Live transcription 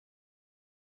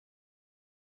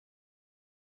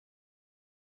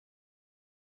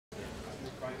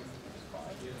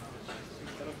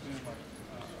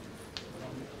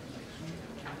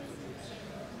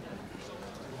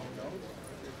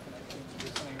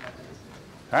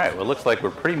All right, well, it looks like we're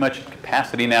pretty much at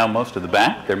capacity now, most of the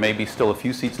back. There may be still a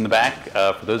few seats in the back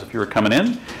for those of you who are coming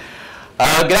in.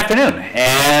 Good afternoon,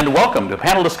 and welcome to a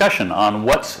panel discussion on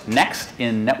what's next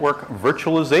in network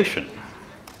virtualization.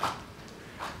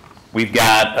 We've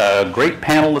got a great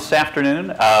panel this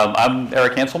afternoon. I'm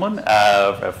Eric Hanselman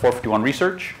of 451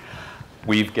 Research.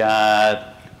 We've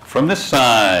got, from this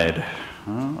side,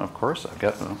 of course, I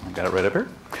got it right up here,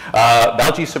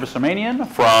 Balaji Sivasubramanian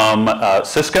from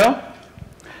Cisco.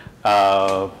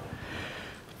 Dan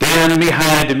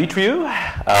Mihai Dumitriu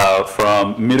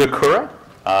from Midokura,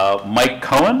 Mike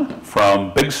Cohen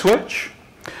from Big Switch,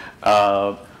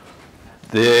 the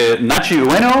Nachi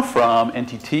Ueno from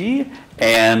NTT,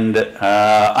 and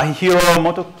Ahihiro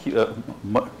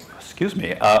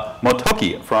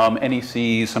Motoki from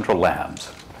NEC Central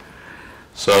Labs.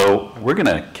 So we're going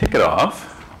to kick it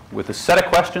off with a set of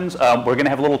questions. We're going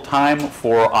to have a little time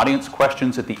for audience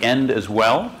questions at the end as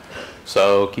well.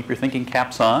 So keep your thinking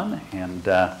caps on and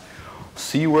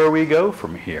see where we go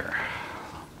from here.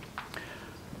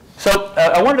 So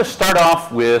I wanted to start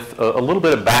off with a little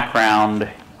bit of background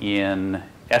in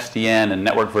SDN and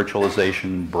network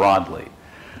virtualization broadly.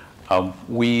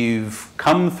 We've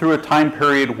come through a time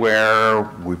period where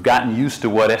we've gotten used to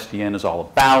what SDN is all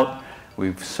about.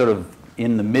 We've sort of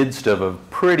in the midst of a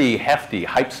pretty hefty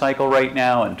hype cycle right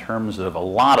now in terms of a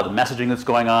lot of the messaging that's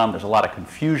going on. There's a lot of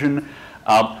confusion.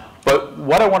 But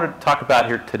what I wanted to talk about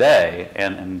here today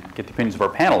and get the opinions of our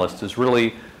panelists is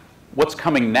really what's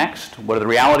coming next, what are the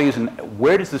realities, and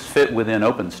where does this fit within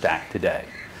OpenStack today?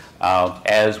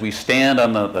 As we stand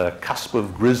on the cusp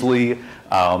of Grizzly,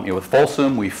 with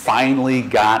Folsom, we finally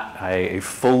got a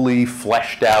fully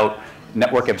fleshed out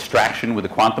network abstraction with the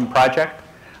Quantum project.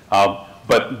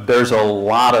 But there's a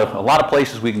lot of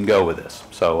places we can go with this.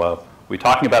 So we're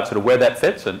talking about sort of where that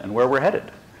fits and where we're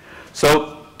headed.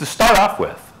 So to start off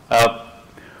with,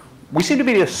 we seem to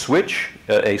be a split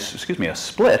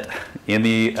in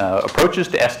the approaches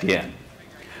to SDN.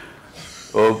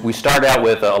 We started out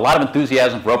with a lot of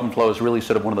enthusiasm for OpenFlow as really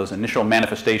sort of one of those initial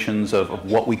manifestations of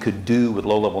what we could do with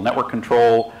low-level network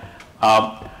control.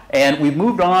 And we've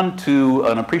moved on to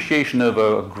an appreciation of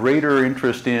a greater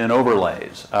interest in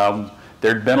overlays.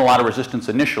 There'd been a lot of resistance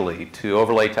initially to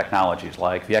overlay technologies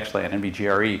like VXLAN,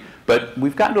 NVGRE, but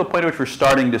we've gotten to a point at which we're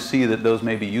starting to see that those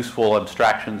may be useful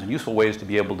abstractions and useful ways to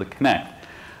be able to connect.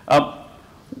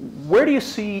 Where do you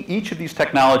see each of these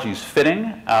technologies fitting,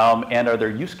 and are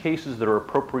there use cases that are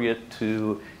appropriate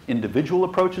to individual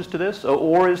approaches to this,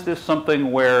 or is this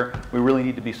something where we really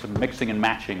need to be some mixing and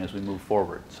matching as we move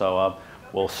forward? So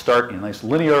we'll start in a nice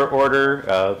linear order.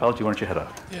 Balaji, why don't you head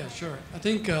up? Yeah, sure. I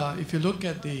think if you look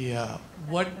at the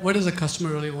what does a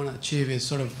customer really want to achieve is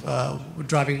sort of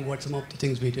driving what some of the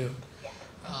things we do.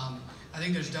 I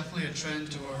think there's definitely a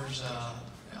trend towards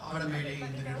automating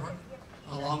the network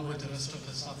along with the rest of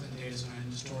the stuff in data center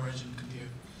and storage and compute.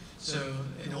 So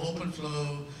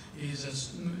OpenFlow is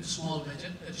a small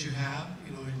budget that you have,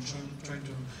 in trying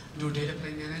to do data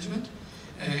plane management,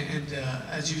 and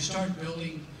as you start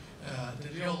building the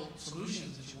real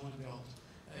solutions that you want to build,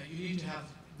 you need to have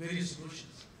various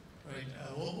solutions, right?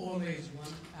 Overlay is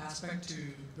one aspect to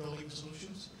building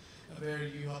solutions, where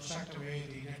you abstract away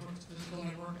the network, physical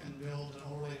network, and build an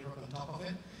overlay network on top of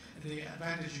it. And the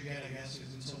advantage you get, I guess,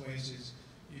 is in some ways is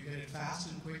you get it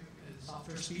fast and quick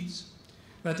software speeds.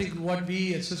 But I think what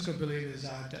we at Cisco believe is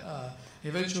that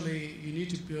eventually you need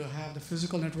to have the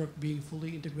physical network being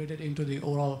fully integrated into the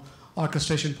overall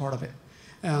orchestration part of it.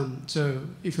 So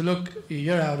if you look a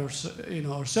year out or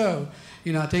so,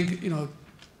 I think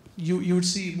you would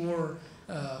see more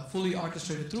fully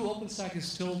orchestrated through OpenStack is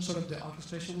still sort of the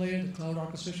orchestration layer, the cloud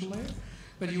orchestration layer,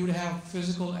 but you would have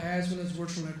physical as well as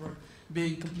virtual network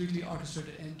being completely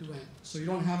orchestrated end to end. So you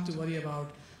don't have to worry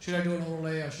about should I do an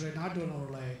overlay or should I not do an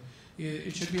overlay.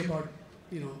 It should be about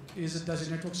does the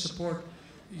network support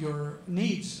your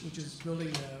needs, which is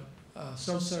building a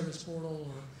self-service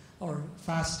portal or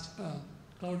fast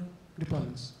cloud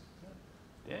deployments.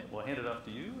 Yeah, we'll hand it off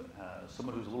to you,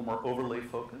 someone who's a little more overlay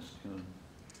focused.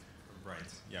 Right,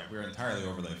 yeah, we're entirely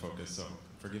overlay focused, so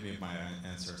forgive me if my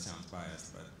answer sounds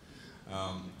biased, but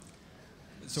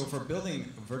so for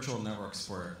building virtual networks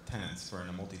for tenants, for in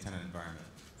a multi-tenant environment,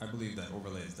 I believe that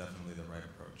overlay is definitely the right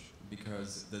approach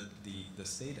because the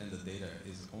state and the data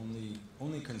is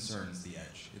only concerns the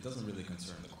edge. It doesn't really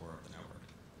concern the core of the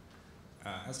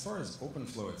network. As far as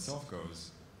OpenFlow itself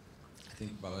goes, I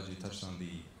think Balaji touched on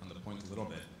the point a little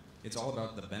bit. It's all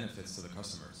about the benefits to the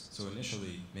customers. So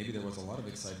initially, maybe there was a lot of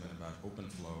excitement about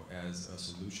OpenFlow as a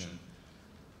solution,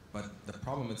 but the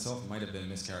problem itself might have been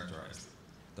mischaracterized.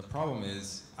 The problem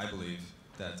is, I believe,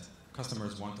 that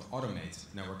customers want to automate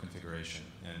network configuration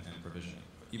and provisioning,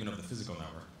 even of the physical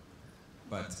network.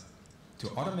 But to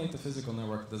automate the physical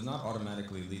network does not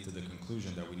automatically lead to the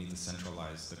conclusion that we need to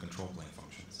centralize the control plane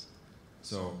functions.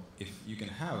 So if you can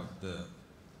have the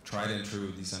tried and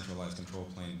true decentralized control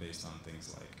plane based on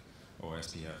things like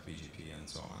OSPF, BGP, and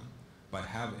so on, but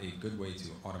have a good way to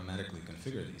automatically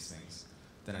configure these things,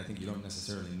 then I think you don't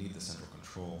necessarily need the central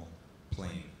control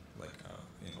plane like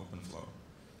in OpenFlow.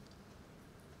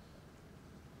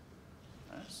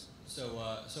 So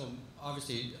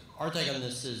obviously, our take on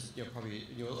this is probably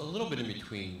a little bit in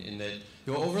between, in that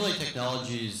overlay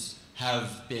technologies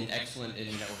have been excellent in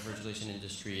the network virtualization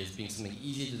industry as being something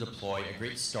easy to deploy, a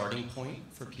great starting point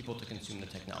for people to consume the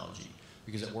technology,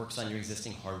 because it works on your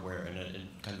existing hardware in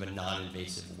kind of a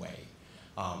non-invasive way.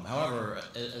 However,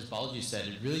 as Balaji said,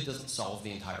 it really doesn't solve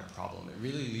the entire problem. It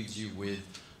really leaves you with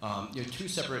two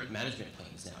separate management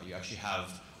planes now. You actually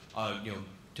have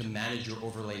to manage your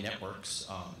overlay networks,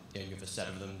 and you have a set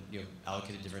of them,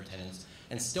 allocated different tenants,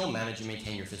 and still manage and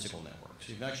maintain your physical network.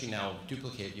 So you've actually now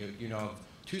duplicated, you now have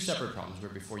two separate problems where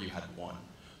before you had one.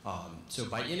 So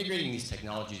by integrating these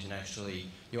technologies and actually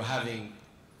having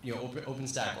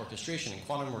OpenStack orchestration and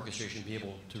quantum orchestration be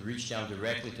able to reach down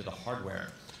directly to the hardware,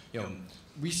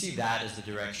 we see that as the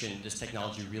direction this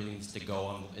technology really needs to go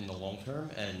on in the long term.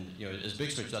 And as Big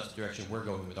Switch, that's the direction we're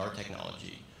going with our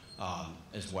technology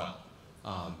as well.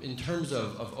 In terms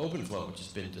of OpenFlow, which has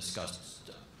been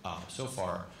discussed so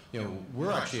far,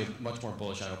 we're actually much more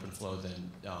bullish on OpenFlow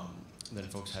than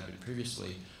folks have been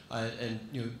previously. And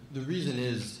the reason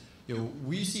is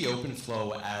we see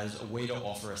OpenFlow as a way to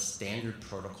offer a standard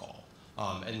protocol.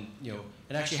 And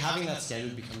actually having that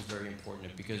standard becomes very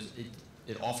important because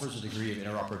it offers a degree of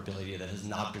interoperability that has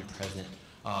not been present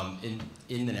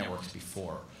in the networks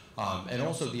before. And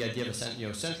also the idea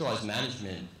of centralized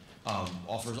management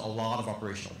offers a lot of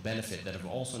operational benefit that have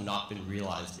also not been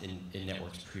realized in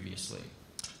networks previously.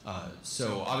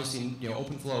 So obviously,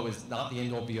 OpenFlow is not the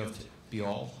end-all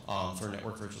be-all for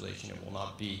network virtualization. It will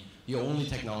not be the only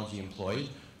technology employed,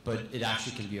 but it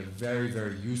actually can be a very,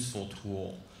 very useful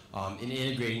tool in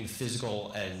integrating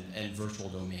physical and virtual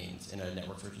domains in a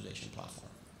network virtualization platform.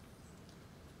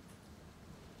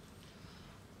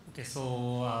 Okay,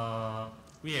 so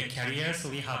we are carrier, so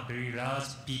we have very large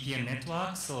VPN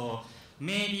network. So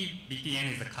maybe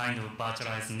VPN is a kind of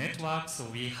virtualized network. So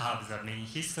we have the many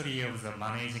history of the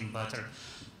managing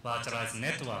virtualized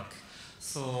network.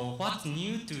 So what's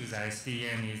new to the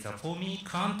SDN is for me,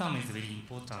 quantum is very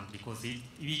important because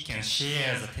we can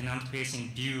share the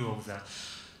tenant-facing view of the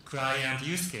client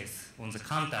use case on the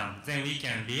quantum. Then we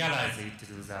can realize it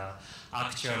to the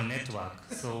actual network.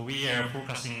 So we are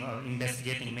focusing on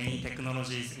investigating many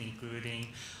technologies, including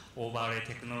overlay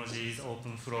technologies,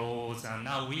 OpenFlows, and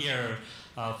now we are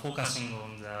focusing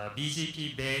on the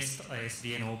BGP-based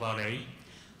SDN overlay.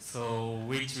 So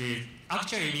which we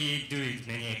actually do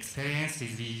many experience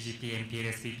with BGP and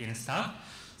PLS VPN stuff.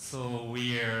 So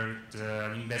we are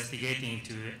investigating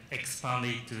to expand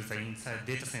it to the inside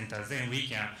data center. Then we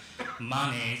can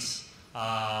manage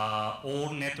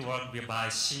all network by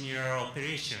similar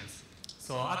operations.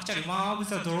 So actually one of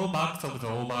the drawbacks of the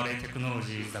overlay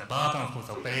technology is the burden for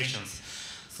the operations.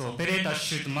 So operators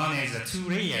should manage the 2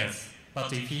 layers.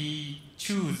 But if we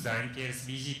choose the MPLS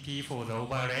BGP for the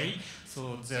overlay,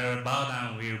 so the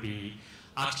burden will be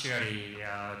actually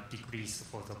decreased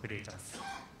for the operators.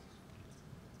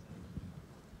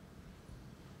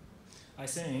 I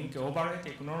think overlay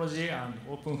technology and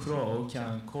OpenFlow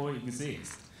can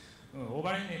coexist.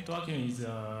 Overlay networking is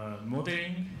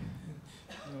modeling,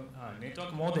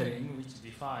 network modeling, which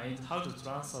defines how to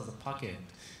transfer the packet,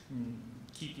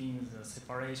 keeping the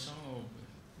separation of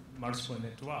multiple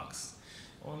networks.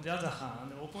 On the other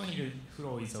hand,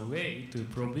 OpenFlow is a way to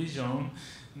provision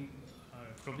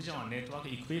network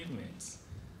equipment.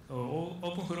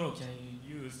 OpenFlow can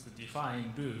use to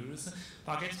define rules.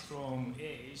 Packets from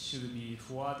A should be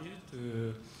forwarded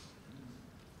to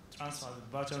transfer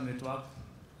the virtual network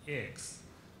X.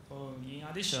 In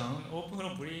addition,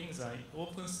 OpenFlow brings an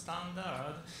open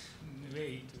standard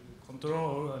way to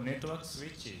control network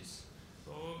switches.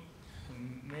 So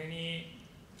many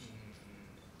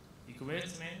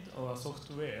equipment or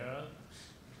software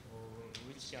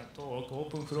which can talk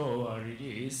OpenFlow are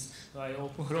released. By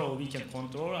OpenFlow, we can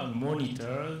control and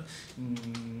monitor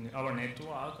our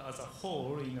network as a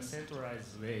whole in a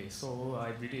centralized way. So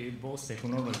I believe both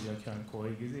technologies can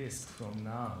coexist from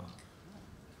now.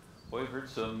 Well, we've heard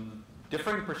some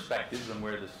differing perspectives on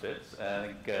where this fits. I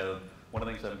think one of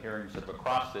the things I'm hearing sort of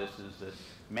across this is that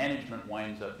management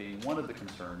winds up being one of the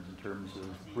concerns in terms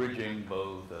of bridging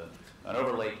both an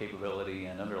overlay capability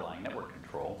and underlying network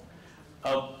control.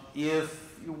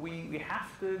 If we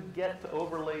have to get to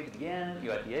overlay again,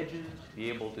 at the edges, be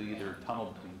able to either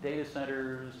tunnel between data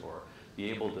centers or be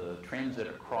able to transit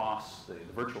across the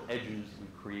virtual edges we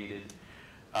created,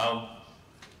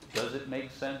 does it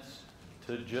make sense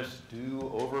to just do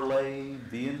overlay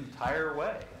the entire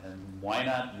way? And why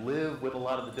not live with a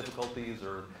lot of the difficulties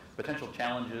or potential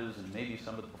challenges and maybe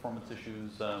some of the performance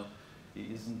issues?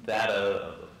 Isn't that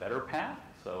a better path?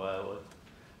 So,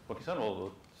 Motoki-san,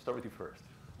 we'll start with you first.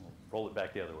 We'll roll it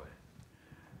back the other way.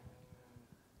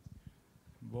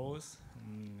 Both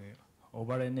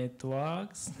overlay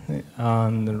networks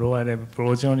and lower level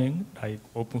provisioning like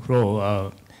OpenFlow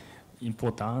are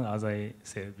important, as I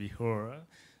said before.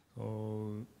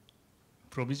 So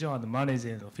provision and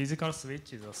managing the physical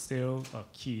switches are still a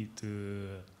key to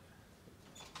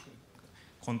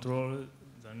control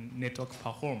the network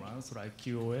performance, like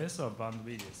QoS or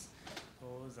bandwidth.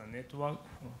 So the network,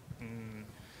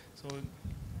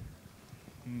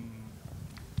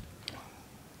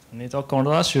 network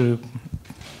controller should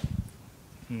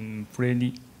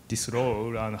play this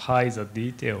role and hide the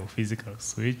detail of physical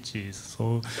switches.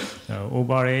 So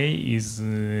overlay is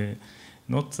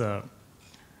not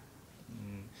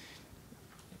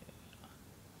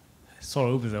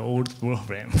solve the old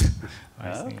problem.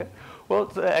 Okay. Well,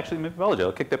 actually, maybe Balaji,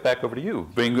 I'll kick that back over to you.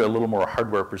 Bring a little more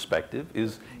hardware perspective.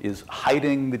 Is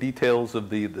hiding the details of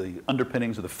the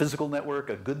underpinnings of the physical network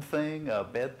a good thing, a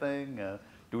bad thing?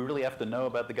 Do we really have to know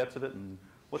about the guts of it? And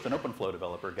what's an OpenFlow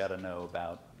developer got to know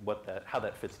about how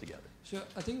that fits together? Sure.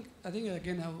 I think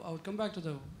again, I would come back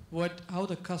to how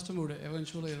the customer would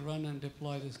eventually run and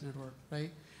deploy this network,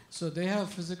 right? So they have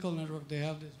physical network, they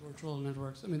have these virtual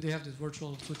networks. I mean, they have these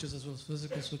virtual switches as well as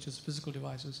physical switches, physical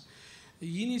devices.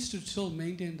 He needs to still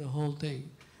maintain the whole thing.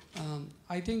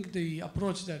 I think the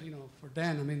approach that, for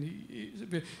Dan, I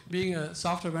mean, being a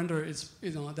software vendor,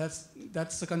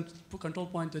 that's the control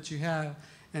point that you have,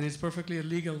 and it's perfectly a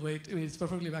legal way. It's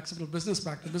perfectly acceptable business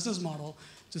practice, business model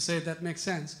to say that makes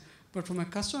sense. But from a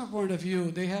customer point of view,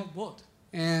 they have both.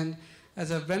 And as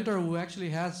a vendor who actually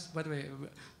has, by the way,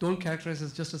 don't characterize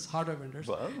us just as hardware vendors.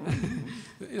 Well.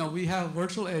 We have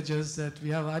virtual edges that we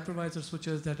have hypervisor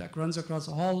switches that runs across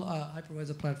all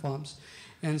hypervisor platforms.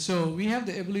 And so we have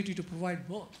the ability to provide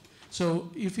both. So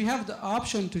if you have the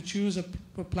option to choose a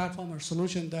platform or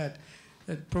solution that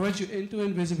provides you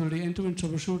end-to-end visibility, end-to-end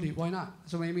troubleshooting, why not?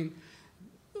 So I mean,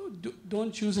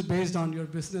 don't choose it based on your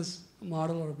business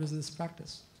model or business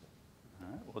practice. All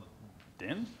right. Well,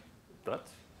 Dan,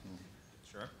 thoughts?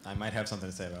 Sure. I might have something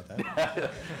to say about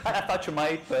that. I thought you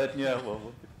might, but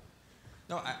well.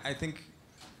 No, I think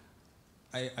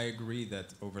I agree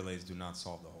that overlays do not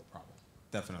solve the whole problem.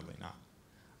 Definitely not.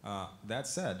 That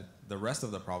said, the rest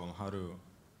of the problem, how to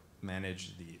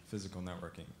manage the physical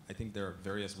networking, I think there are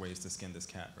various ways to skin this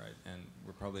cat, right? And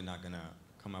we're probably not going to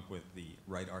come up with the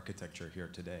right architecture here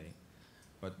today.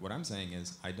 But what I'm saying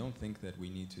is, I don't think that we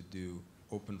need to do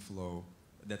OpenFlow.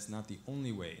 That's not the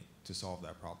only way to solve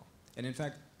that problem. And in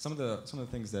fact, some of the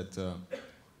things that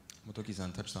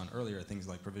Motoki-san touched on earlier, things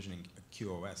like provisioning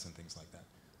QoS and things like that.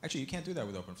 Actually, you can't do that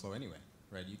with OpenFlow anyway,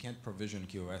 right? You can't provision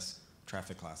QoS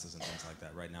traffic classes and things like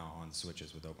that right now on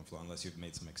switches with OpenFlow, unless you've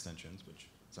made some extensions, which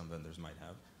some vendors might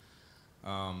have.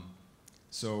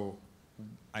 So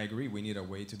I agree, we need a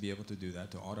way to be able to do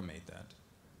that, to automate that.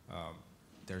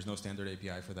 There's no standard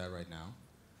API for that right now.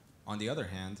 On the other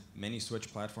hand, many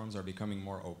switch platforms are becoming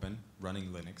more open, running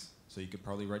Linux, so you could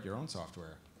probably write your own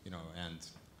software, and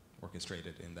orchestrate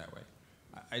it in that way.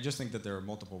 I just think that there are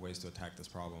multiple ways to attack this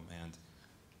problem, and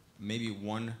maybe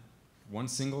one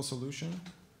single solution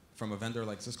from a vendor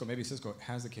like Cisco. Maybe Cisco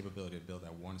has the capability to build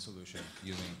that one solution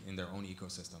in their own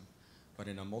ecosystem, but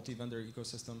in a multi-vendor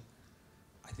ecosystem,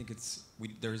 I think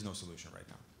there is no solution right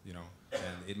now,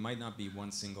 and it might not be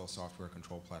one single software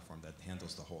control platform that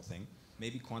handles the whole thing.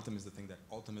 Maybe Quantum is the thing that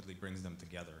ultimately brings them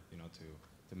together,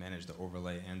 to manage the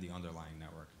overlay and the underlying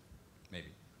network, maybe.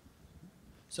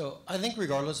 So I think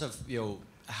regardless of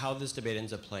how this debate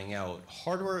ends up playing out,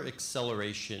 hardware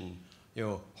acceleration,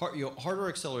 hardware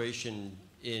acceleration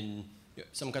in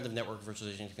some kind of network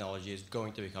virtualization technology is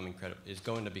going to become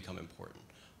important.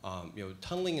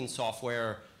 Tunneling in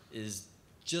software is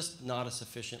just not a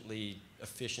sufficiently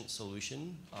efficient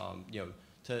solution,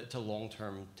 to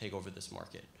long-term take over this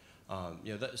market.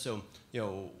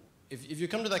 If you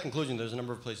come to that conclusion, there's a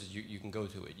number of places you can go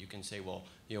to it. You can say, well,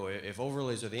 if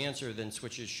overlays are the answer, then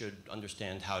switches should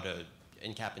understand how to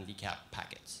encap and decap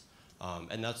packets,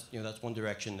 and that's one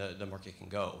direction the market can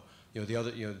go. The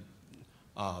other,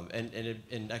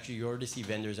 and actually you already see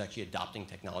vendors actually adopting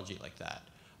technology like that,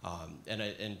 and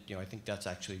I think that's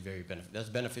actually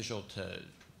beneficial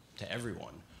to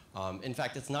everyone. In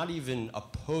fact, it's not even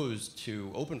opposed to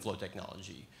OpenFlow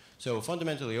technology. So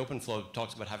fundamentally, OpenFlow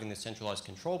talks about having this centralized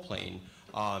control plane,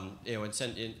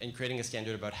 and creating a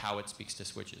standard about how it speaks to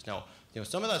switches. Now,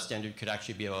 some of that standard could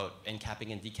actually be about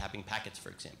encapping and decapping packets, for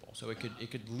example. So it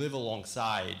could live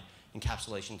alongside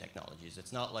encapsulation technologies.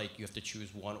 It's not like you have to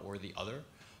choose one or the other.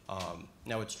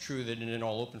 Now, it's true that in an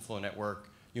all OpenFlow network,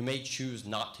 you may choose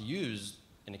not to use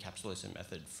an encapsulation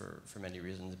method for many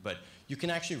reasons, but you can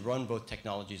actually run both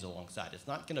technologies alongside. It's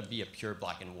not going to be a pure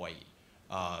black and white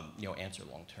answer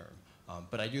long term.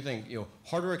 But I do think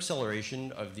hardware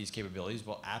acceleration of these capabilities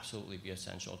will absolutely be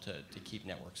essential to keep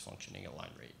networks functioning at line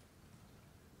rate.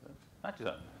 Not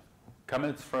just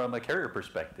comments from a carrier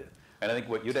perspective. And I think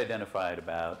what you'd identified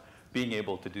about being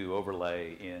able to do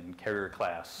overlay in carrier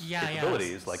class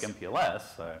capabilities like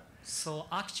MPLS. So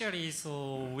actually,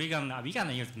 we're gonna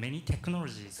use many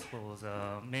technologies for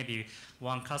the, maybe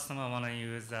one customer wanna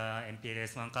use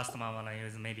MPLS, one customer wanna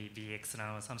use maybe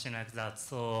VXLAN or something like that.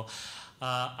 So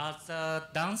as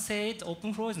Dan said,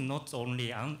 OpenFlow is not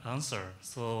only an answer.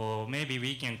 So maybe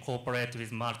we can cooperate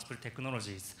with multiple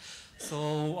technologies.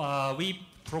 So we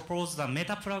propose the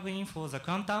meta plugin for the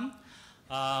Quantum.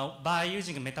 By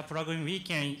using meta plugin, we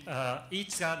can,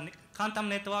 each Quantum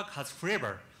network has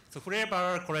flavor. So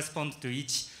flavor corresponds to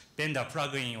each vendor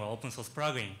plugin or open source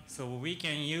plugin. So we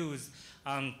can use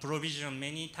and provision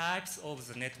many types of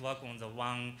the network on the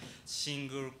one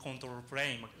single control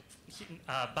plane.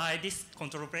 By this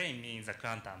control plane means the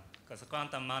Quantum, because the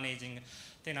Quantum managing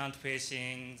tenant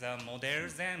facing the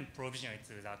models and provision it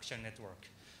to the actual network.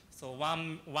 So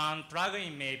one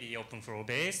plugin may be OpenFlow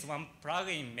based, one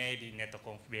plugin may be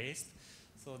NetConf based.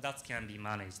 So that can be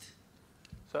managed.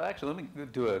 So actually, let me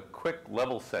do a quick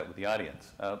level set with the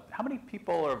audience. How many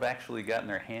people have actually gotten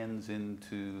their hands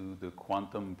into the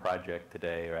Quantum project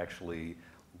today, or actually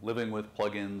living with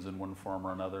plugins in one form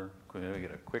or another? Can we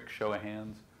get a quick show of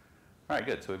hands? All right,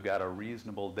 good. So we've got a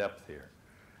reasonable depth here.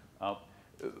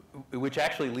 Which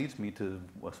actually leads me to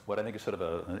what I think is sort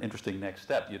of an interesting next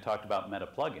step. You talked about meta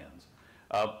plugins.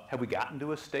 Have we gotten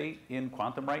to a state in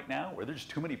Quantum right now where there's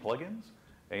too many plugins?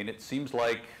 And it seems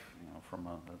like, from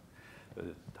a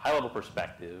high-level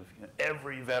perspective,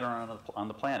 every veteran on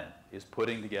the planet is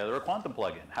putting together a Quantum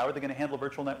plugin. How are they going to handle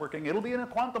virtual networking? It'll be in a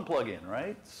Quantum plugin,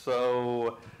 right?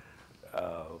 So,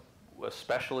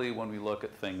 especially when we look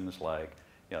at things like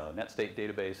net state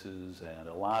databases and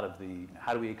a lot of the,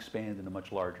 how do we expand in a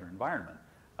much larger environment?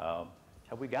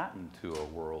 Have we gotten to a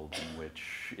world in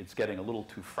which it's getting a little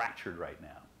too fractured right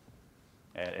now?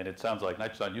 And it sounds like,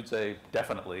 Nachi-san, you'd say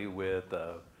definitely with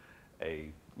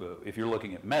if you're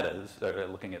looking at metas,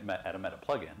 looking at a meta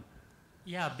plugin.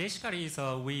 Yeah, basically,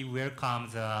 so we welcome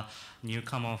the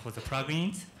newcomer for the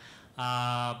plugins,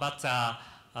 but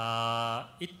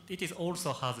it is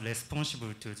also has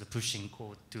responsible to the pushing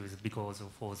code because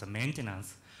for the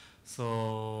maintenance.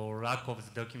 So lack of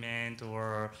the document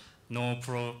or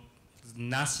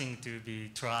nothing to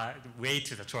be way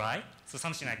to the try. So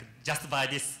something like just buy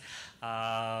this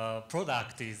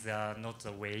product is not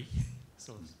the way.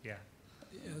 So yeah.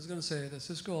 I was going to say that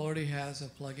Cisco already has a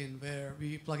plugin where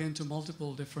we plug into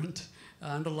multiple different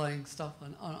underlying stuff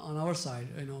on our side.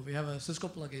 We have a Cisco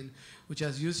plugin which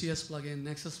has UCS plugin,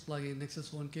 Nexus plugin, Nexus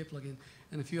 1K plugin,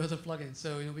 and a few other plugins.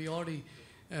 So we already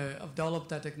have developed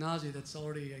that technology that's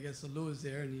already, I guess, Lou is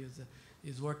there, and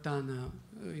he's worked on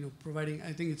providing.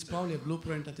 I think it's probably a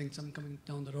blueprint. I think some coming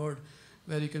down the road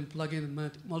where you can plug in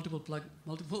multiple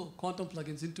Quantum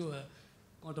plugins into a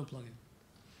Quantum plugin.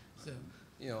 So.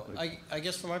 I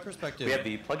guess from my perspective, we have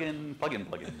the plugin.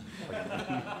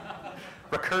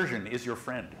 Recursion is your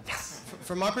friend. Yes.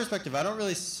 From my perspective, I don't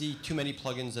really see too many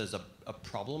plugins as a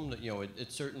problem.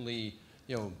 It certainly,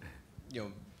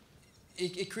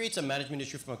 it creates a management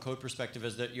issue from a code perspective,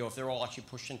 is that if they're all actually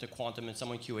pushed into Quantum and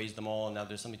someone QAs them all, and now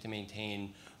there's something to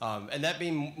maintain, and that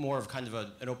being more of kind of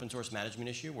an open source management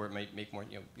issue where it might make more,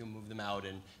 you'll move them out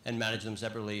and manage them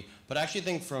separately. But I actually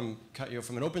think from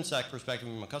from an OpenStack perspective,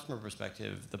 from a customer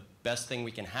perspective, the best thing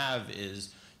we can have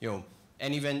is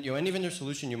any vendor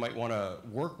solution you might want to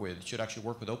work with should actually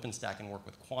work with OpenStack and work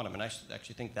with Quantum, and I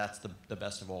actually think that's the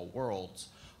best of all worlds.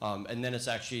 And then it's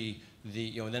actually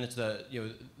the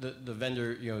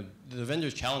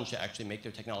vendor's challenge to actually make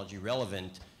their technology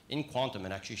relevant in Quantum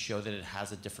and actually show that it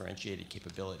has a differentiated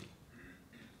capability.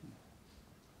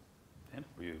 And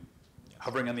were you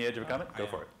hovering on the edge of a comment? Go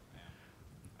for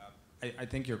it. I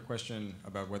think your question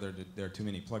about whether there are too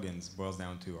many plugins boils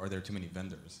down to, are there too many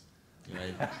vendors?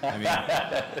 Right? I mean,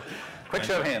 quick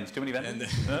show of hands. Too many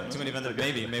vendors? Too many vendors?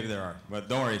 Maybe there are. But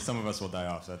don't worry, some of us will die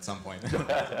off at some point.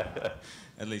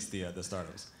 At least the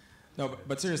startups. No,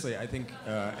 but seriously, I think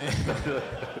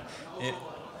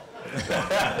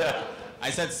I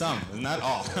said some, not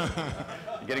all.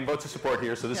 You're getting votes of support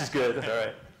here, so this is good. All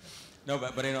right. No,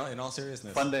 but in all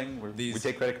seriousness, funding. We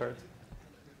take credit cards.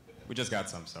 We just got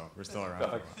some, so we're still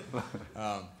around.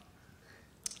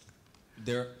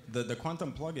 The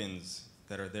quantum plugins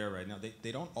that are there right now,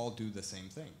 they don't all do the same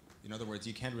thing. In other words,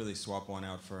 you can't really swap one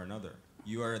out for another.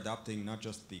 You are adopting not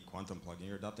just the quantum plugin,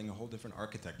 you're adopting a whole different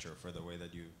architecture for the way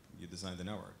that you design the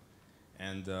network.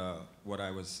 And what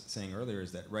I was saying earlier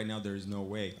is that right now there is no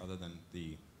way, other than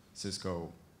the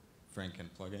Cisco Franken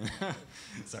plugin,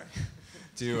 sorry,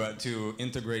 to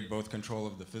integrate both control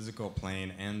of the physical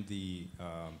plane and the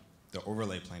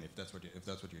overlay plane, if that's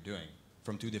what you're doing,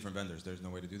 from two different vendors. There's no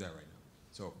way to do that right now.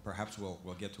 So perhaps we'll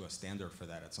get to a standard for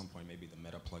that at some point, maybe the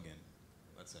meta plugin,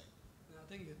 let's say.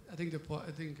 I think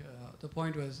the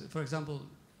point was, for example,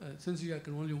 since you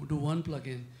can only do one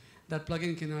plugin, that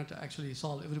plugin cannot actually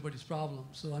solve everybody's problem.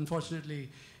 So unfortunately,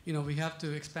 we have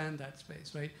to expand that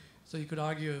space, right? So you could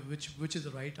argue which is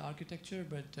the right architecture,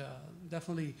 but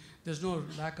definitely there's no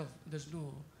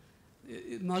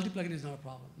multi-plugin is not a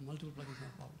problem. Multiple plugins is not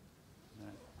a problem.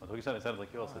 Motoki-san, it sounded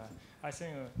like you also. I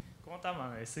think quantum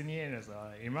and SNN is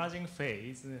an emerging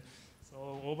phase,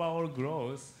 so overall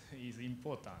growth is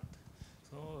important.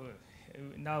 So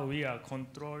now we are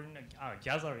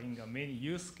gathering many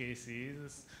use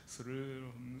cases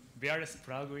through various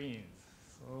plugins.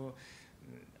 So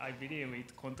I believe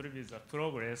it contributes to the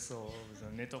progress of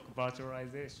the network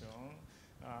virtualization,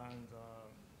 and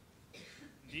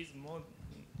these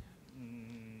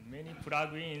many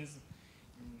plugins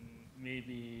may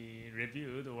be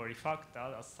reviewed or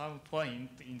refactored at some point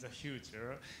in the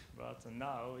future, but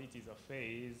now it is a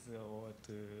phase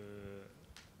to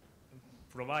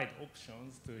provide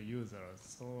options to users.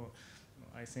 So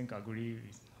I think I agree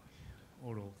with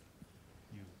all of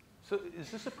you. So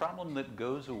is this a problem that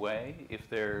goes away if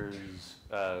there's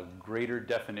greater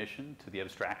definition to the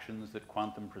abstractions that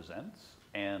quantum presents?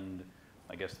 And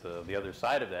I guess the other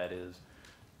side of that is,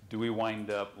 do we wind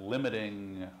up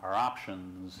limiting our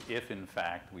options if, in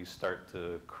fact, we start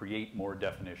to create more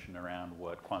definition around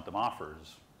what quantum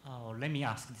offers? Let me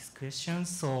ask this question.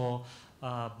 So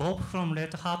Bob from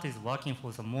Red Hat is working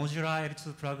for the modular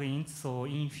L2 plugins. So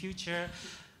in future,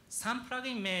 some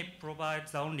plugin may provide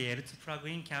the only L2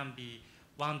 plugin can be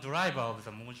one driver of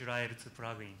the modular L2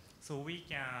 plugin. So we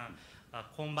can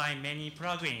combine many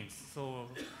plugins.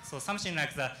 So something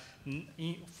like that.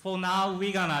 For now,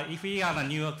 if we got a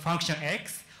new function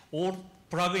X, all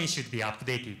plugins should be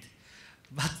updated.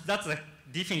 But that's a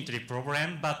definitely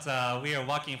problem. But we are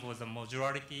working for the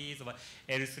modularities.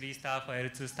 L3 stuff,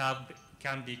 L2 stuff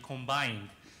can be combined.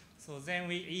 So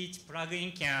then each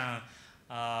plugin can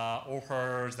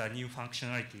offer the new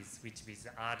functionalities, which is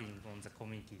adding on the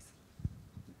communities.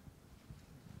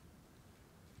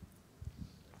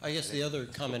 I guess the other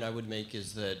comment I would make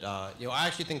is that I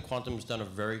actually think Quantum's done a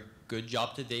very good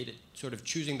job to date at sort of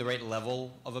choosing the right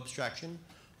level of abstraction.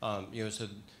 So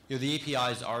the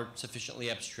APIs are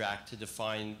sufficiently abstract to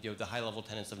define the high-level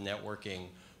tenets of networking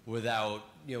without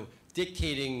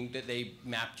dictating that they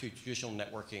map to traditional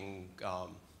networking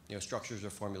structures or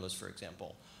formulas, for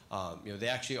example. They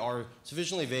actually are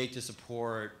sufficiently vague to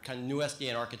support kind of new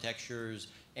SDN architectures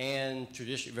and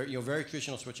very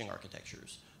traditional switching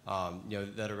architectures.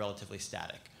 That are relatively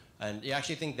static. And I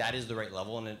actually think that is the right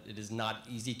level, and it is not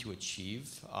easy to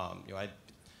achieve.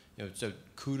 So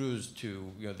kudos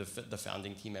to the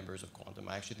founding team members of Quantum.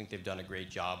 I actually think they've done a great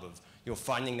job of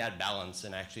finding that balance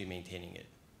and actually maintaining it.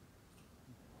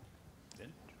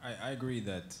 I agree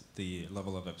that the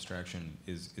level of abstraction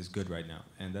is good right now,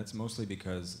 and that's mostly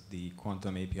because the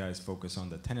Quantum APIs focus on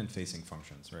the tenant-facing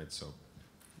functions, right? So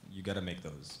you got to make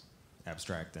those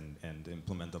abstract and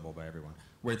implementable by everyone.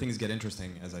 Where things get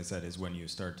interesting, as I said, is when you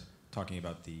start talking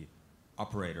about the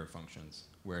operator functions,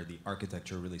 where the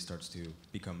architecture really starts to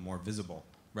become more visible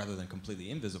rather than completely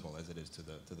invisible as it is to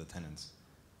the tenants.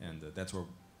 And that's where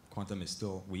Quantum is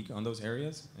still weak on those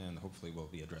areas, and hopefully we'll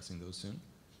be addressing those soon.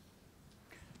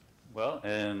 Well,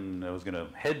 and I was going to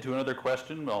head to another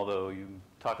question, although you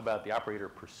talk about the operator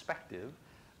perspective.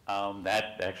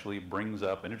 That actually brings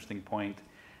up an interesting point.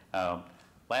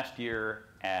 Last year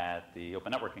at the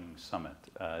Open Networking Summit,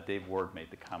 Dave Ward made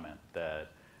the comment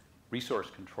that resource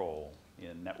control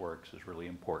in networks is really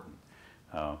important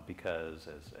because,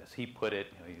 as he put it,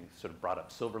 he sort of brought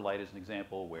up Silverlight as an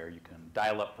example where you can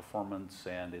dial up performance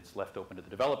and it's left open to the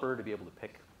developer to be able to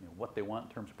pick what they want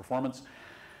in terms of performance.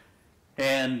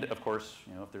 And of course,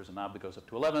 if there's a knob that goes up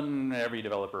to 11, every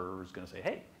developer is going to say,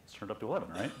 hey, it's turned up to 11,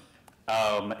 right?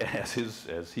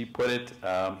 As he put it,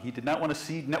 he did not want to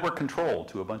cede network control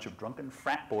to a bunch of drunken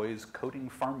frat boys coding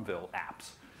Farmville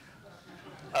apps.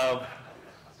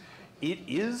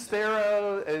 Is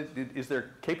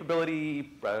there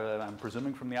capability, I'm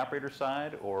presuming from the operator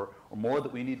side, or more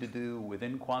that we need to do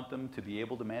within Quantum to be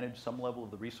able to manage some level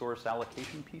of the resource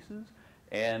allocation pieces?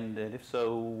 And if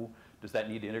so, does that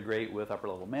need to integrate with upper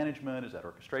level management? Is that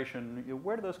orchestration?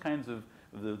 Where do those kinds of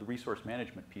the resource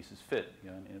management pieces fit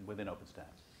within OpenStack?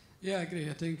 Yeah, I agree.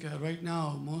 I think right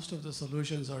now most of the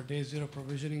solutions are day zero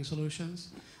provisioning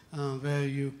solutions, where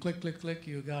you click,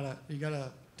 you got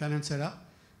a tenant set up,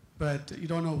 but you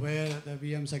don't know where the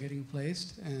VMs are getting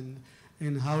placed and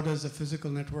how does the physical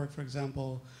network, for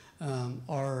example,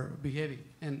 are behaving.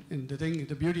 And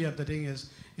the beauty of the thing is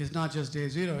not just day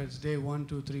zero, it's day 1,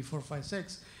 2, 3, 4, 5,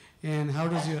 6. And how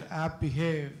does your app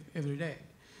behave every day?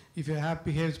 If your app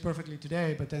behaves perfectly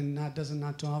today, but then doesn't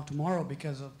turn off tomorrow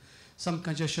because of some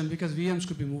congestion, because VMs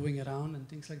could be moving around and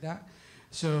things like that.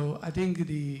 So I think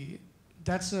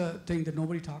that's a thing that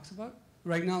nobody talks about.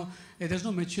 Right now, there's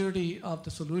no maturity of the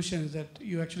solutions that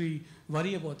you actually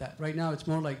worry about that. Right now, it's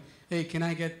more like, hey, can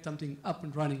I get something up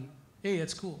and running? Hey,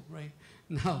 that's cool, right?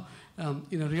 Now,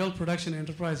 in a real production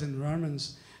enterprise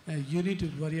environments, you need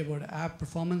to worry about app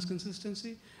performance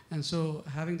consistency. And so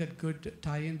having that good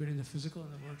tie-in between the physical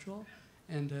and the virtual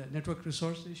and network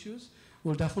resource issues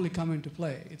will definitely come into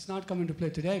play. It's not come into play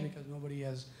today because nobody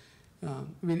has,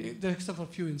 except for a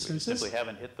few instances. We simply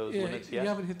haven't hit those limits yet? You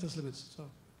haven't hit those limits, so.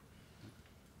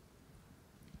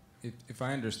 If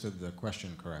I understood the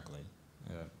question correctly,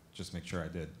 just make sure I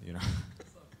did,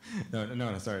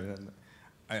 No, sorry.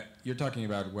 You're talking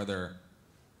about whether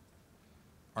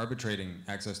arbitrating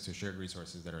access to shared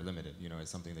resources that are limited, is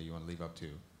something that you want to leave up to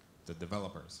the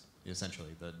developers,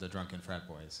 essentially, the drunken frat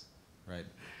boys, right?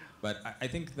 But I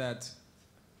think that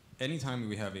anytime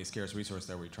we have a scarce resource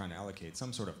that we're trying to allocate,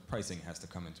 some sort of pricing has to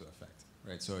come into effect,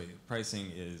 right? So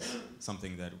pricing is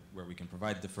something where we can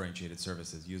provide differentiated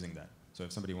services using that. So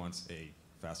if somebody wants a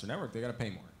faster network, they got to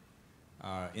pay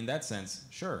more. In that sense,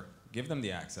 sure, give them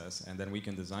the access, and then we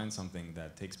can design something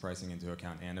that takes pricing into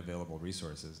account and available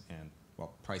resources and,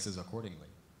 prices accordingly,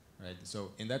 right?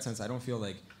 So in that sense, I don't feel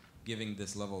like giving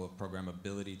this level of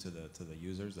programmability to the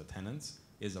users, the tenants,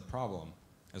 is a problem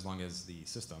as long as the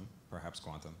system, perhaps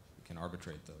Quantum, can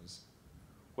arbitrate those.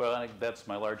 Well, I think that's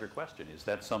my larger question. Is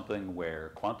that something where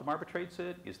Quantum arbitrates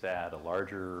it? Is that a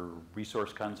larger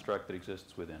resource construct that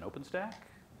exists within OpenStack?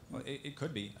 Well, it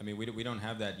could be. I mean, we don't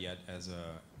have that yet as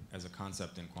a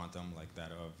concept in Quantum, like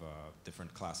that of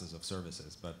different classes of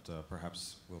services, but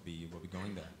perhaps we'll be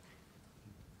going there.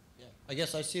 Yeah, I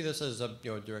guess I see this as a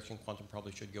direction Quantum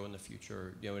probably should go in the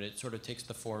future. And it sort of takes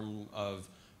the form of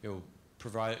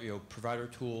provider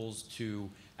tools to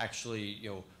actually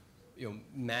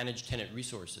manage tenant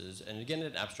resources, and again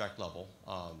at an abstract level,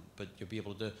 but you'll be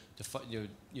able to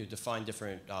define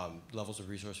different levels of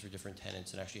resource for different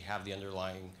tenants, and actually have the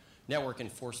underlying network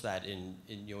enforce that in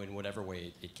whatever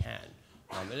way it can.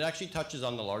 It actually touches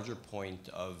on the larger point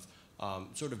of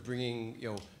sort of bringing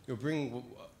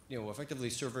effectively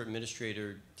server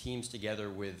administrator teams together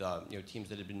with teams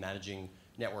that have been managing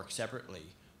networks separately.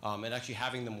 And actually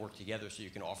having them work together so you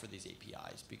can offer these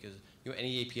APIs, because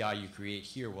any API you create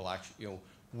here will actually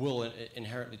will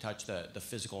inherently touch the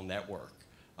physical network.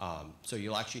 So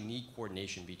you'll actually need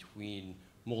coordination between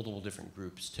multiple different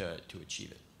groups to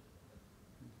achieve it.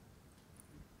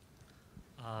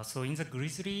 So in the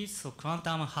Grizzly, so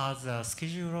Quantum has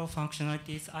scheduler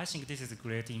functionalities. I think this is a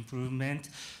great improvement.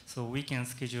 So we can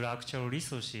schedule actual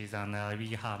resources, and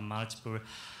we have multiple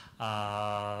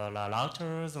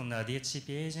routers on the DHCP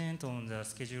agent on the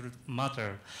scheduled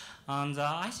matter. And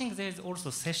I think there's also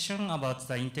session about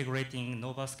the integrating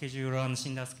Nova scheduler and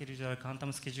Cinder scheduler,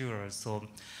 Quantum scheduler. So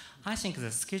I think the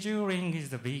scheduling is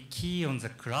the big key on the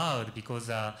cloud,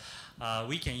 because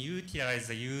we can utilize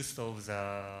the use of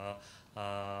the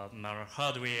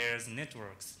hardware's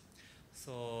networks.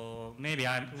 So maybe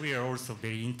we are also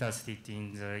very interested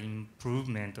in the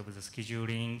improvement of the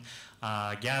scheduling,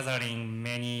 gathering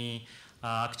many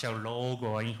actual log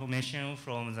or information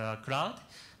from the cloud,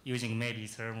 using maybe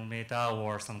thermometer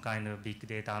or some kind of big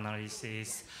data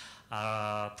analysis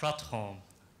platform.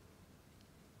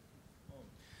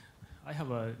 I have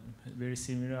a very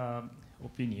similar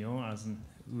opinion as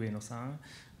Ueno-san.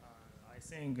 I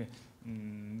think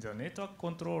the network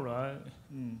controller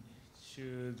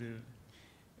should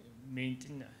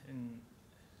maintain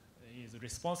is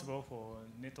responsible for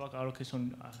network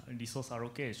allocation, resource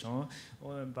allocation,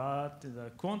 but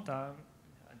the Quantum,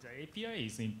 the API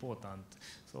is important.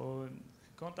 So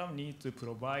Quantum needs to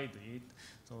provide it.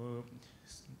 So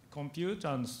compute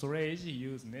and storage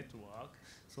use network.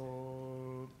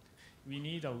 So we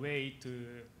need a way to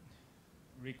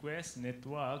request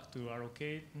network to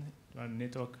allocate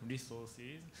network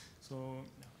resources. So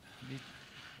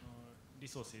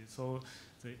So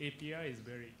the API is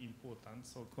very important.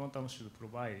 So Quantum should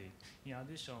provide it. In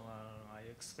addition, I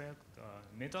expect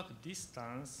network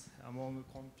distance among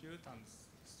compute and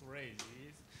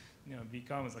storages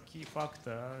becomes a key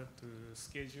factor to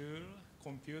schedule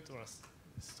compute or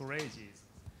storages.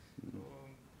 So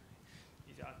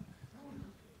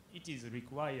it is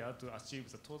required to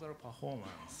achieve the total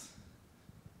performance.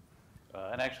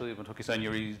 And actually, Motoki-san,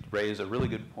 you raise a really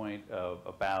good point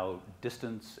about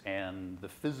distance and the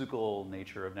physical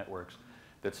nature of networks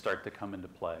that start to come into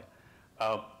play.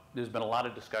 There's been a lot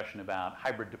of discussion about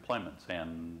hybrid deployments,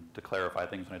 and to clarify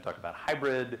things, when I talk about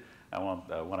hybrid, I want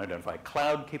to identify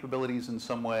cloud capabilities in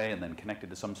some way, and then connected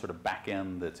to some sort of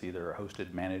backend that's either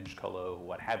hosted, managed, colo,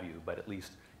 what have you, but at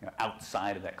least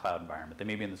outside of that cloud environment. They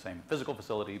may be in the same physical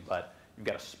facility, but you've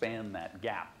got to span that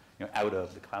gap out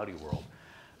of the cloudy world.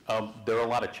 There are a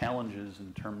lot of challenges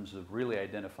in terms of really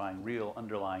identifying real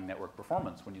underlying network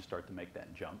performance when you start to make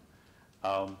that jump.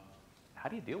 How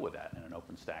do you deal with that in an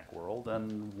OpenStack world?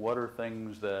 And what are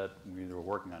things that we either are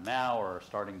working on now or are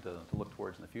starting to look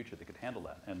towards in the future that could handle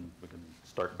that? And we can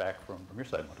start back from your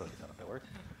side, Motoki, if that works.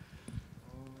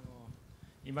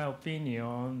 In my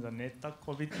opinion, the network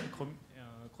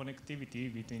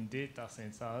connectivity between data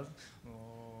centers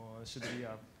should be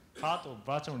a part of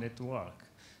virtual network.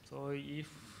 So if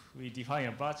we define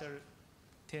a virtual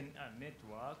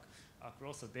network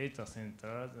across the data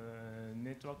center, the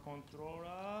network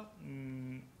controller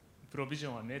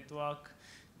provision a network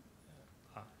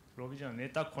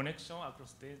connection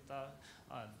across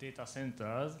data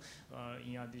centers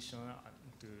in addition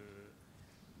to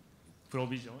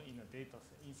provision in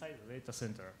inside the data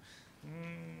center.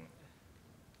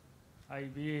 I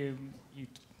believe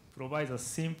it provides a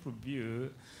simple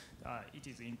view. It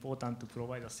is important to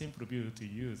provide a simple view to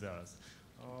users.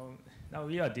 Now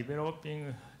we are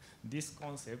developing this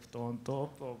concept on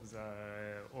top of the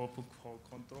OpenFlow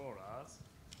controllers.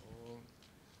 So,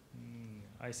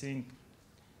 I think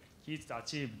it's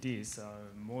achieved this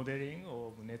modeling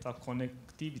of network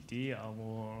connectivity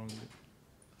among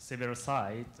several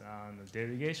sites and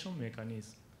delegation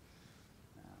mechanism.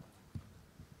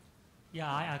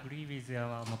 Yeah, I agree with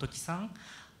Motoki-san.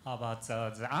 But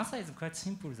the answer is quite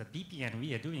simple. The VPN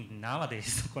we are doing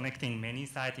nowadays, connecting many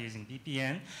sites using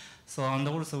VPN. So, and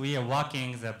also we are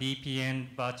working the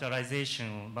VPN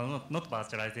virtualization, but not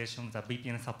virtualization, the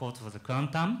VPN support for the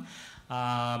Quantum.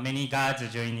 Many guys are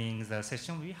joining the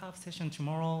session. We have session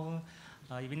tomorrow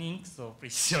evening, so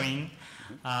please join.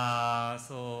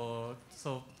 So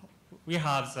we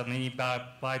have the many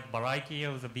wide variety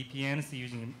of the VPNs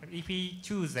using, if we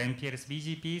choose the MPLS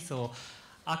BGP, so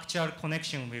actual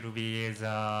connection will be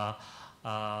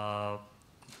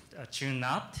tuned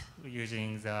up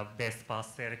using the best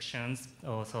path selections.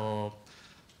 Also,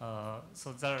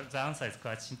 so the answer is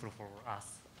quite simple for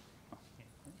us.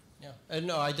 Yeah, and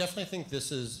no, I definitely think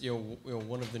this is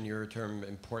one of the near-term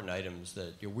important items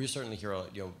that we certainly hear.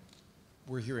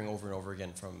 We're hearing over and over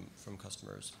again from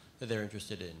customers that they're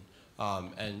interested in.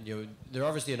 And there are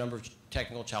obviously a number of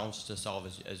technical challenges to solve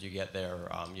as you get there.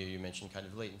 You mentioned kind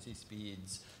of latency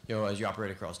speeds, as you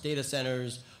operate across data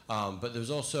centers. But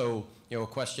there's also a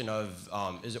question of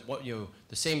is it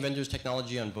the same vendor's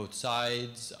technology on both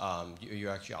sides?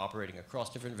 You're actually operating across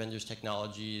different vendors'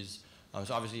 technologies.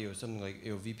 So obviously something like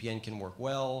VPN can work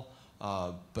well,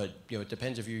 but it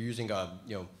depends if you're using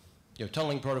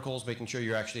tunneling protocols, making sure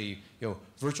you're actually,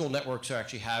 virtual networks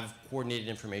actually have coordinated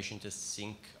information to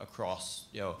sync across,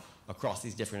 across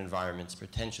these different environments,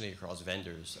 potentially across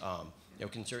vendors,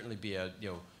 can certainly be a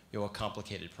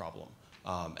complicated problem.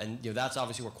 And that's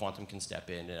obviously where Quantum can step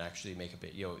in and actually make a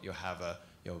bit,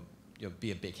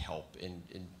 be a big help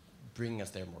in bringing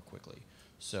us there more quickly.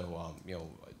 So,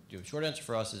 short answer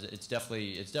for us is it's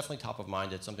definitely top of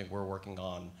mind. It's something we're working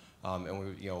on, and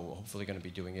we're hopefully going to be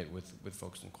doing it with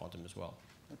folks in Quantum as well.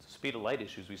 It's the speed of light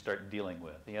issues we start dealing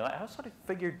with. I sort of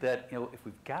figured that if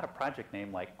we've got a project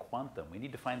name like Quantum, we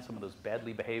need to find some of those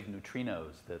badly behaved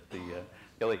neutrinos that the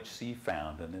LHC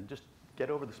found, and then just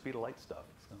get over the speed of light stuff.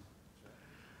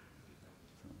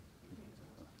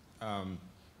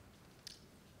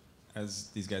 As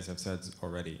these guys have said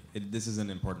already, this is an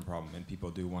important problem, and people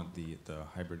do want the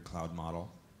hybrid cloud model.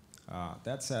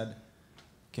 That said,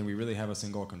 can we really have a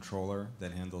single controller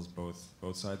that handles both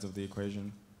sides of the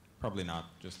equation? Probably not.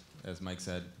 Just as Mike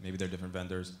said, maybe they're different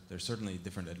vendors. There's certainly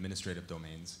different administrative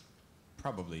domains.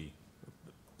 Probably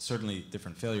certainly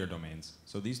different failure domains.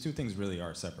 So these two things really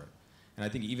are separate. And I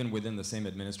think even within the same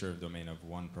administrative domain of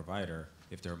one provider,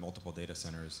 if there are multiple data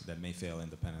centers that may fail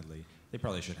independently, they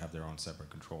probably should have their own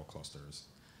separate control clusters.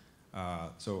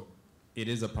 So it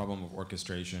is a problem of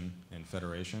orchestration and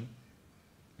federation.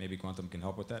 Maybe Quantum can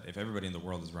help with that. If everybody in the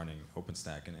world is running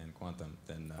OpenStack and Quantum,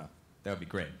 then that would be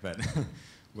great. But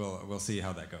we'll see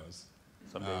how that goes.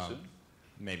 Someday soon?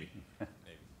 Maybe.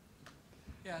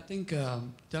 Yeah, I think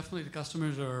definitely the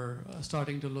customers are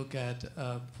starting to look at,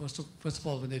 first of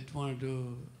all, when they want to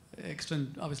do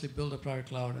extend, obviously build a private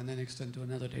cloud and then extend to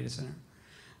another data center.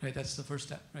 Right, that's the first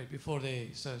step, right? Before they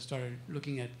started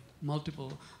looking at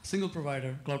single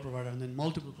provider, cloud provider, and then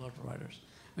multiple cloud providers.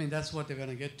 I mean, that's what they're going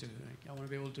to get to. Like, I want to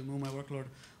be able to move my workload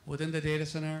within the data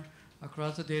center,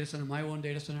 across the data center, my own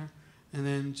data center, and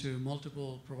then to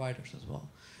multiple providers as well.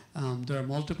 There are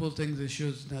multiple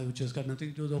issues which has got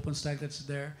nothing to do with OpenStack that's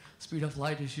there, speed of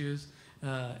light issues,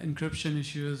 encryption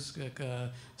issues,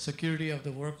 security of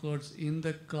the workloads in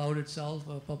the cloud itself,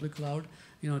 public cloud,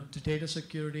 the data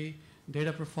security,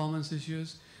 data performance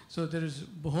issues. So there is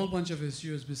a whole bunch of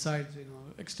issues besides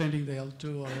extending the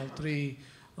L2 or L3,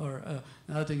 or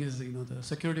another thing is the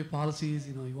security policies.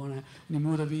 You want to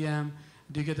move the VM,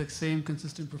 do you get the same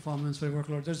consistent performance for your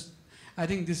workload? I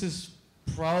think this is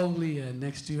probably a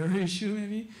next year issue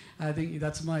maybe. I think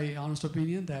that's my honest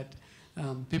opinion, that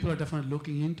people are definitely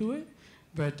looking into it,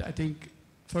 but I think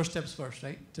first steps first,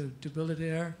 right? To build it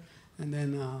there and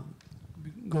then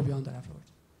go beyond that afterwards.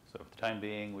 So for the time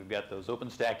being, we've got those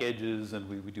OpenStack edges, and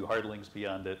we do hard links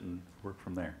beyond it and work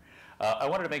from there. I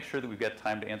wanted to make sure that we've got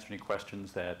time to answer any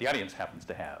questions that the audience happens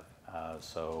to have.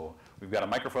 So we've got a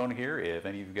microphone here. If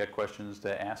any of you got questions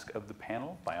to ask of the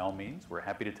panel, by all means, we're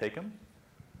happy to take them.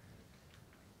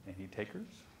 Any takers?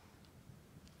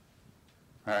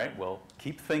 All right, well,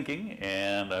 keep thinking,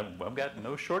 and I've got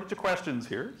no shortage of questions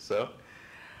here. So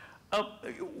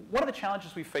one of the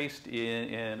challenges we faced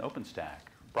in OpenStack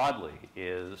broadly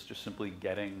is just simply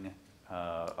getting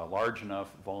a large enough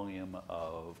volume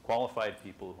of qualified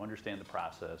people who understand the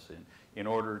process in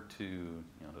order to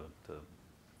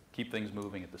keep things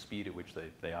moving at the speed at which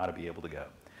they ought to be able to go.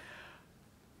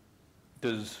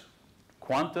 Does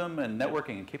Quantum and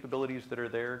networking and capabilities that are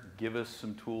there give us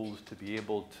some tools to be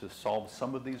able to solve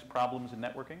some of these problems in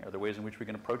networking? Are there ways in which we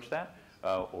can approach that?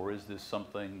 Or is this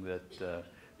something that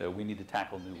we need to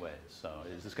tackle new ways? So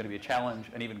is this going to be a challenge,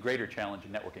 an even greater challenge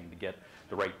in networking to get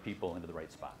the right people into the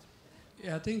right spots?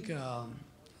 Yeah, I think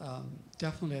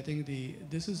definitely. I think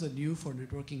this is a new for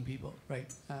networking people,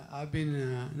 right? I've been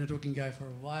a networking guy for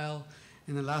a while.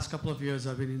 In the last couple of years,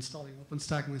 I've been installing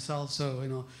OpenStack myself, so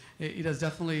it has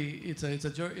definitely it's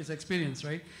experience,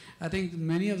 right? I think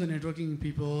many of the networking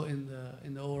people in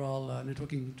the overall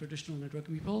traditional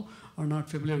networking people are not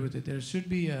familiar with it. There should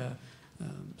be a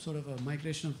sort of a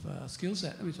migration of skill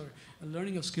set. A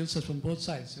learning of skill sets from both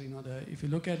sides. So, if you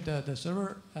look at the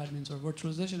server admins or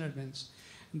virtualization admins,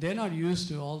 they're not used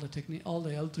to all the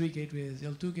L3 gateways,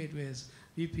 L2 gateways,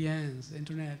 VPNs,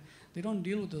 internet. They don't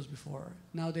deal with those before.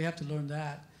 Now they have to learn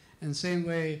that. And same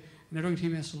way, networking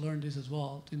team has to learn this as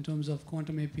well in terms of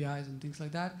quantum APIs and things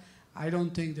like that. I don't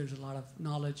think there's a lot of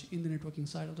knowledge in the networking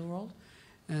side of the world.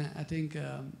 I think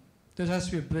there has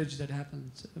to be a bridge that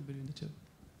happens between the two.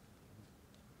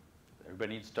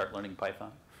 Everybody needs to start learning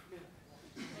Python?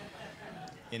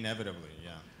 Inevitably,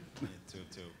 yeah.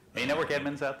 Any network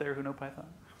admins out there who know Python?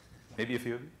 Maybe a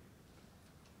few of you?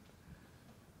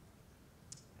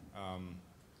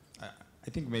 I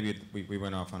think maybe we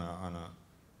went off on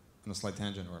a slight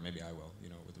tangent, or maybe I will,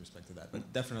 with respect to that.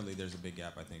 But definitely there's a big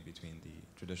gap, I think, between the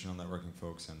traditional networking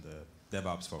folks and the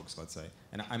DevOps folks, let's say.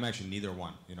 And I'm actually neither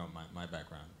one, my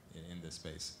background in this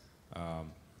space.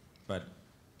 But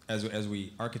as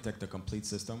we architect a complete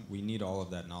system, we need all of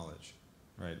that knowledge,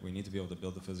 right? We need to be able to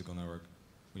build the physical network.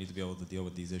 We need to be able to deal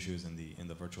with these issues in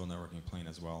the virtual networking plane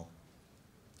as well.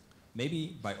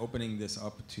 Maybe by opening this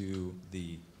up to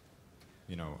the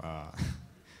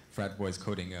frat boys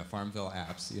coding Farmville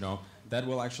apps, that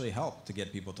will actually help to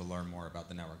get people to learn more about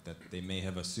the network that they may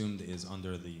have assumed is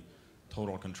under the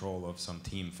total control of some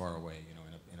team far away,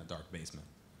 in a dark basement,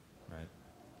 right?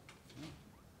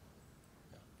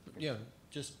 Yeah,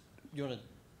 just, you want to?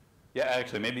 Yeah,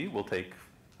 actually, maybe we'll take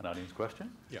an audience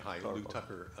question. Yeah, hi, Lou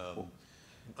Tucker.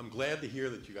 I'm glad to hear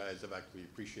that you guys have actually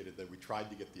appreciated that we tried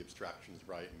to get the abstractions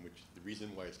right, in which the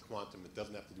reason why it's quantum, it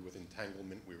doesn't have to do with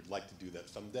entanglement. We would like to do that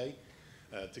someday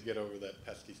to get over that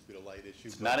pesky speed of light issue.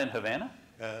 It's not in Havana?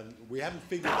 We haven't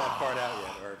figured that part out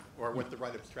yet, or what the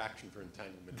right abstraction for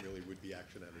entanglement really would be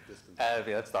action at a distance. Yeah,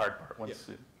 that's the hard part.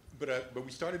 But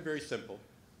we started very simple,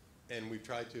 and we've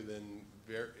tried to then,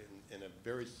 in a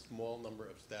very small number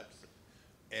of steps,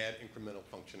 add incremental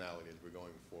functionality as we're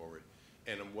going forward.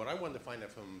 And what I wanted to find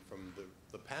out from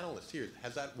the panelists here is,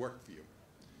 has that worked for you?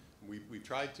 We've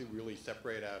tried to really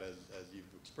separate out, as you've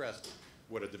expressed,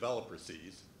 what a developer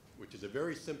sees, which is a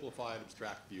very simplified,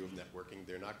 abstract view of networking.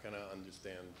 They're not going to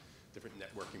understand different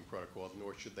networking protocols,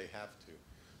 nor should they have to.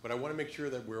 But I want to make sure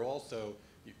that we're also,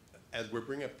 as we're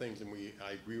bringing up things, and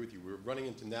I agree with you, we're running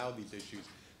into now these issues.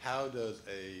 How does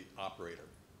a operator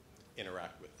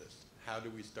interact with this? How do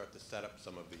we start to set up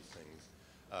some of these things?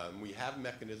 We have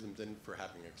mechanisms in for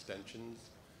having extensions,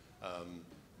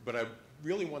 but I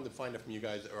really wanted to find out from you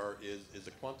guys is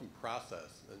a quantum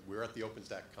process. We're at the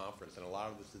OpenStack conference, and a lot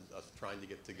of this is us trying to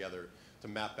get together to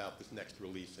map out this next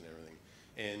release and everything.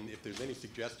 And if there's any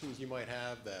suggestions you might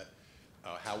have that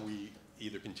how we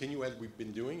either continue as we've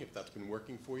been doing, if that's been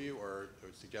working for you, or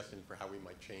suggestions for how we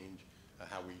might change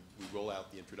how we roll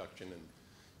out the introduction. And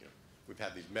we've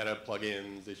had these meta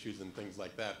plugins issues and things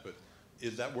like that, but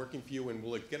is that working for you? And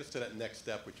will it get us to that next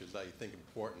step, which is, I think,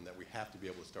 important, that we have to be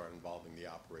able to start involving the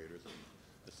operators and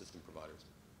the system providers?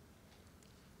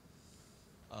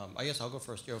 I guess I'll go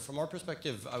first. From our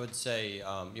perspective, I would say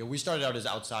we started out as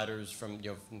outsiders from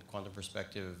the quantum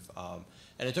perspective,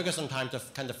 and it took us some time to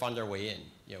kind of find our way in.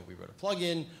 We wrote a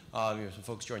plugin. Some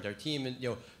folks joined our team, and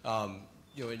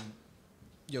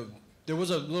there was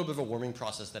a little bit of a warming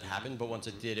process that happened. But once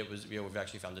it did, it was we've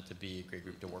actually found it to be a great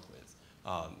group to work with.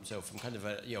 So from kind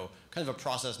of a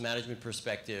process management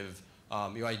perspective,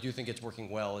 I do think it's working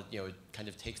well. It kind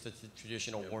of takes the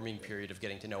traditional warming period of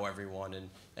getting to know everyone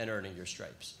and earning your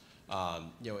stripes.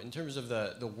 In terms of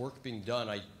the work being done,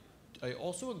 I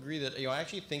also agree that I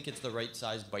actually think it's the right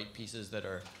size byte pieces that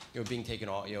are being taken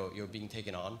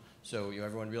on. So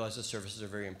everyone realizes services are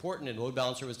very important, and load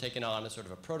balancer was taken on as sort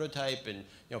of a prototype, and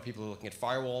people are looking at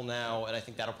firewall now, and I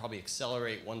think that'll probably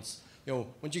accelerate once you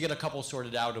get a couple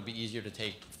sorted out. It'll be easier to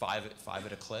take five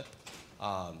at a clip.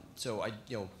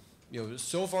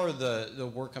 So far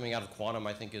the work coming out of quantum,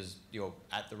 I think, is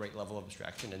at the right level of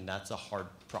abstraction, and that's a hard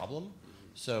problem.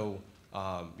 So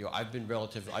I've been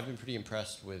pretty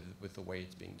impressed with the way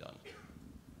it's being done.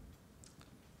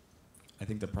 I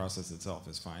think the process itself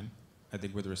is fine. I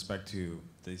think with respect to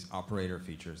these operator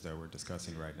features that we're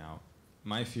discussing right now,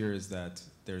 my fear is that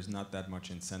there's not that much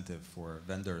incentive for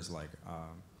vendors like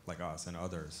us and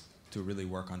others to really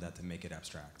work on that to make it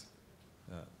abstract.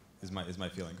 Is my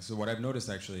feeling. So what I've noticed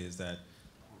actually is that,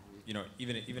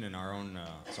 even in our own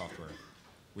software,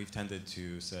 we've tended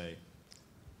to say,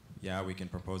 yeah, we can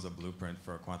propose a blueprint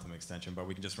for a quantum extension, but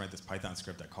we can just write this Python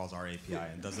script that calls our API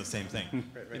and does the same thing.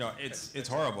 Right. It's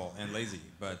horrible and lazy,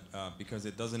 but because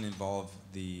it doesn't involve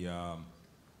the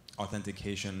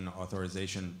authentication,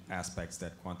 authorization aspects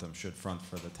that quantum should front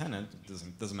for the tenant,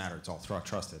 it doesn't matter. It's all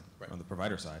trusted on the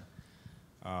provider side.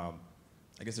 I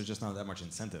guess there's just not that much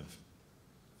incentive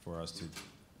for us to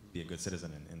be a good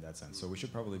citizen in that sense. So we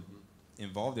should probably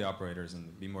involve the operators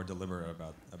and be more deliberate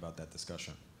about that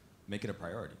discussion. Make it a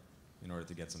priority in order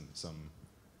to get some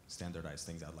standardized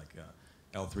things out, like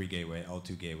L3 gateway,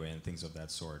 L2 gateway, and things of that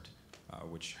sort,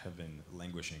 which have been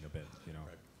languishing a bit,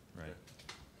 Right.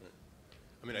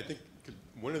 I mean, I think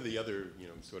one of the other,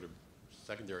 sort of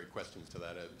secondary questions to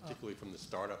that, particularly from the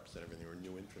startups and everything, or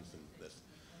new entrants in this,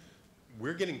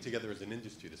 we're getting together as an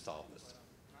industry to solve this,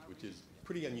 which is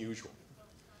pretty unusual.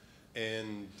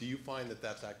 And do you find that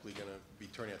that's actually going to be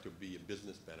turning out to be a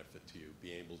business benefit to you,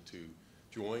 being able to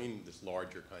join this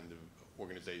larger kind of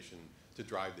organization to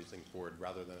drive these things forward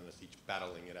rather than us each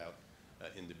battling it out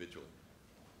individually?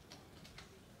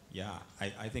 Yeah,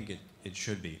 I think it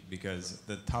should be, because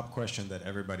the top question that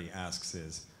everybody asks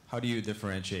is, how do you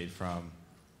differentiate from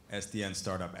SDN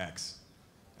startup X?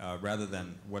 Rather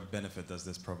than what benefit does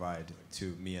this provide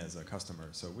to me as a customer.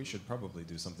 So we should probably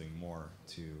do something more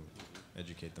to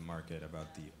educate the market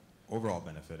about the overall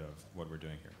benefit of what we're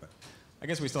doing here. But I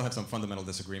guess we still have some fundamental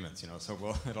disagreements, so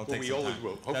it'll take some time. We always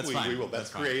will. Hopefully we will. That's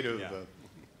creative.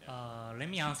 Yeah. Let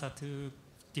me answer two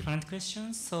different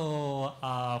questions. So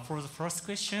for the first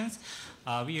questions,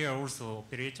 we are also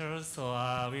operators, so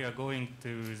we are going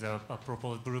to the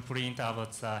proposed blueprint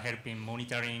about helping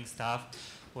monitoring stuff.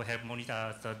 We have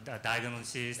monitor the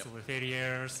diagnosis of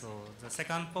failure. So the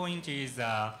second point is,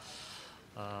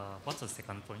 what's the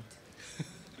second point?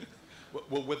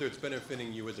 Well, whether it's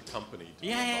benefiting you as a company.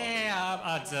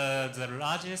 The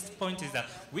largest point is that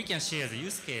we can share the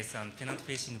use case and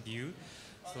tenant-facing view.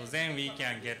 So then we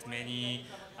can get many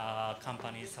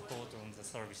companies support on the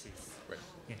services. Right.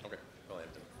 Yeah. Okay. Well,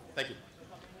 thank you.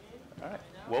 All right.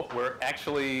 Well, we're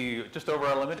actually just over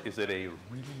our limit. Is it a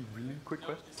really, really quick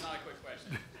question? It's not a quick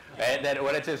question. And then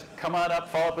when it says, come on up,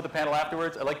 follow up with the panel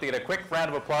afterwards, I'd like to get a quick round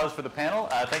of applause for the panel.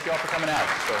 Thank you all for coming out.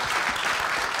 So.